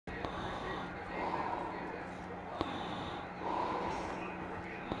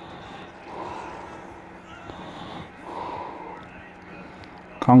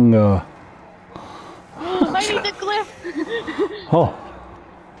hunger. I need the glyph! Oh.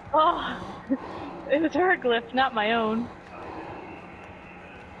 Oh, it was her glyph, not my own.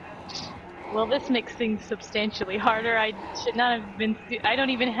 Well, this makes things substantially harder. I should not have been. I don't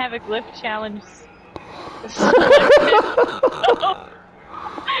even have a glyph challenge selected.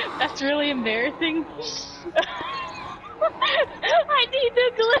 That's really embarrassing. I need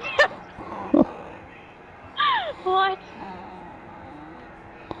the glyph! What?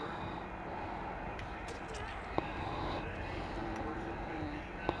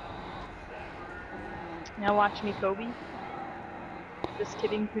 Now watch me, Kobe. Just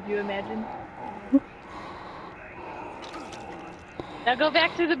kidding, could you imagine? Now go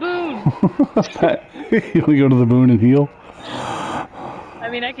back to the boon! You wanna go to the boon and heal? I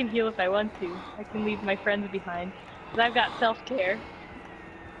mean, I can heal if I want to. I can leave my friends behind. Because I've got self-care.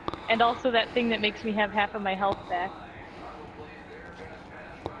 And also that thing that makes me have half of my health back.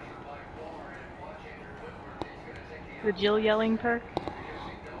 The Jill yelling perk.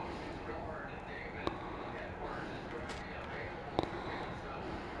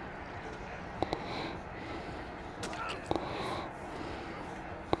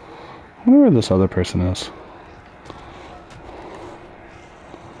 I wonder where this other person is.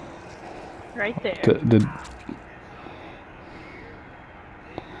 Right there. Did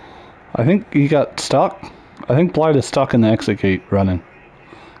I think he got stuck? I think Blight is stuck in the exit gate running.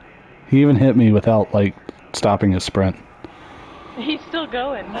 He even hit me without, like, stopping his sprint. He's still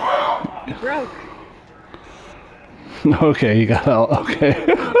going. He broke. Okay, he got out. Okay.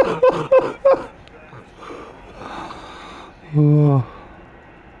 Oh.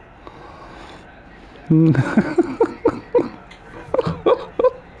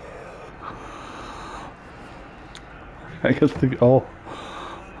 I guess the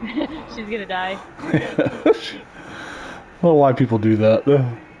She's gonna die. I don't know why people do that.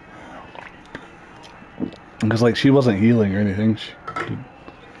 Because like she wasn't healing or anything.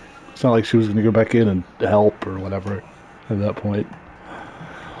 It's not like she was gonna go back in and help or whatever at that point.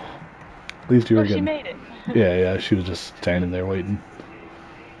 At least you were getting. She made it. Yeah, she was just standing there waiting.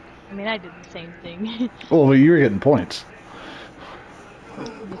 I mean, I did the same thing. Well, but you were getting points.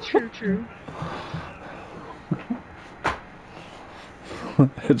 True.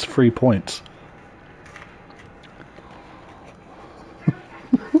 It's free points.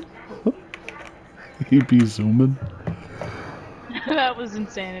 He be zooming. That was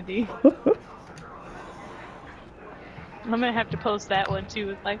insanity. I'm gonna have to post that one too.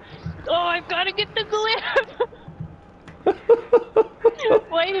 It's like, oh, I've gotta get the glyph!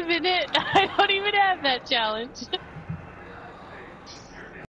 Wait a minute, I don't even have that challenge.